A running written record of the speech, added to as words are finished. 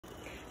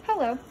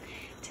Hello.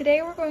 Today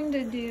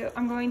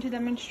I'm going to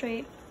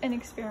demonstrate an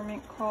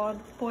experiment called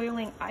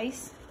boiling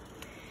ice.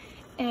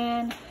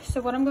 And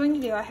so what I'm going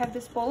to do, I have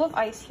this bowl of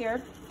ice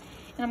here,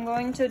 and I'm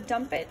going to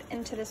dump it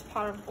into this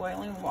pot of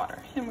boiling water,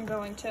 and we're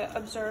going to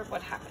observe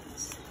what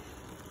happens.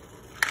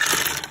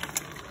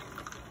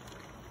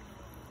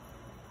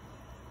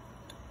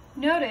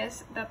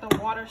 Notice that the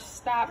water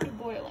stopped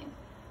boiling.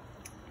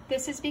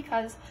 This is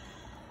because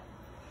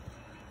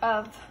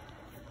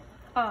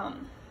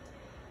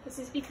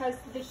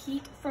the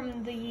heat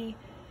from the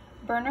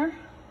burner,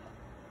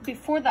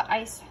 before the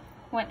ice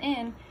went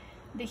in,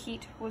 the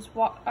heat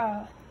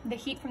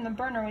from the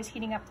burner was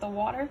heating up the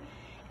water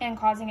and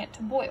causing it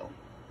to boil.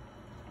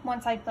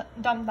 Once I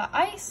dumped the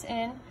ice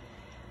in,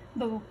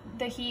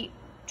 the heat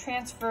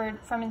transferred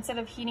from, instead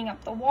of heating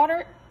up the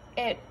water,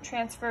 it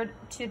transferred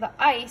to the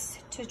ice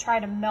to try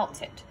to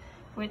melt it,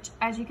 which,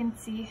 as you can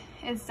see,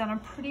 is done a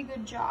pretty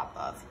good job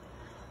of.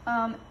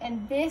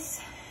 And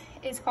this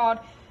is called,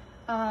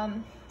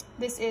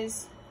 this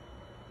is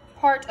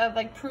part of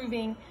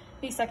proving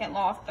the second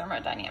law of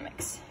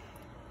thermodynamics.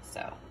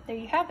 So there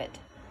you have it,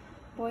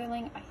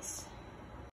 boiling ice.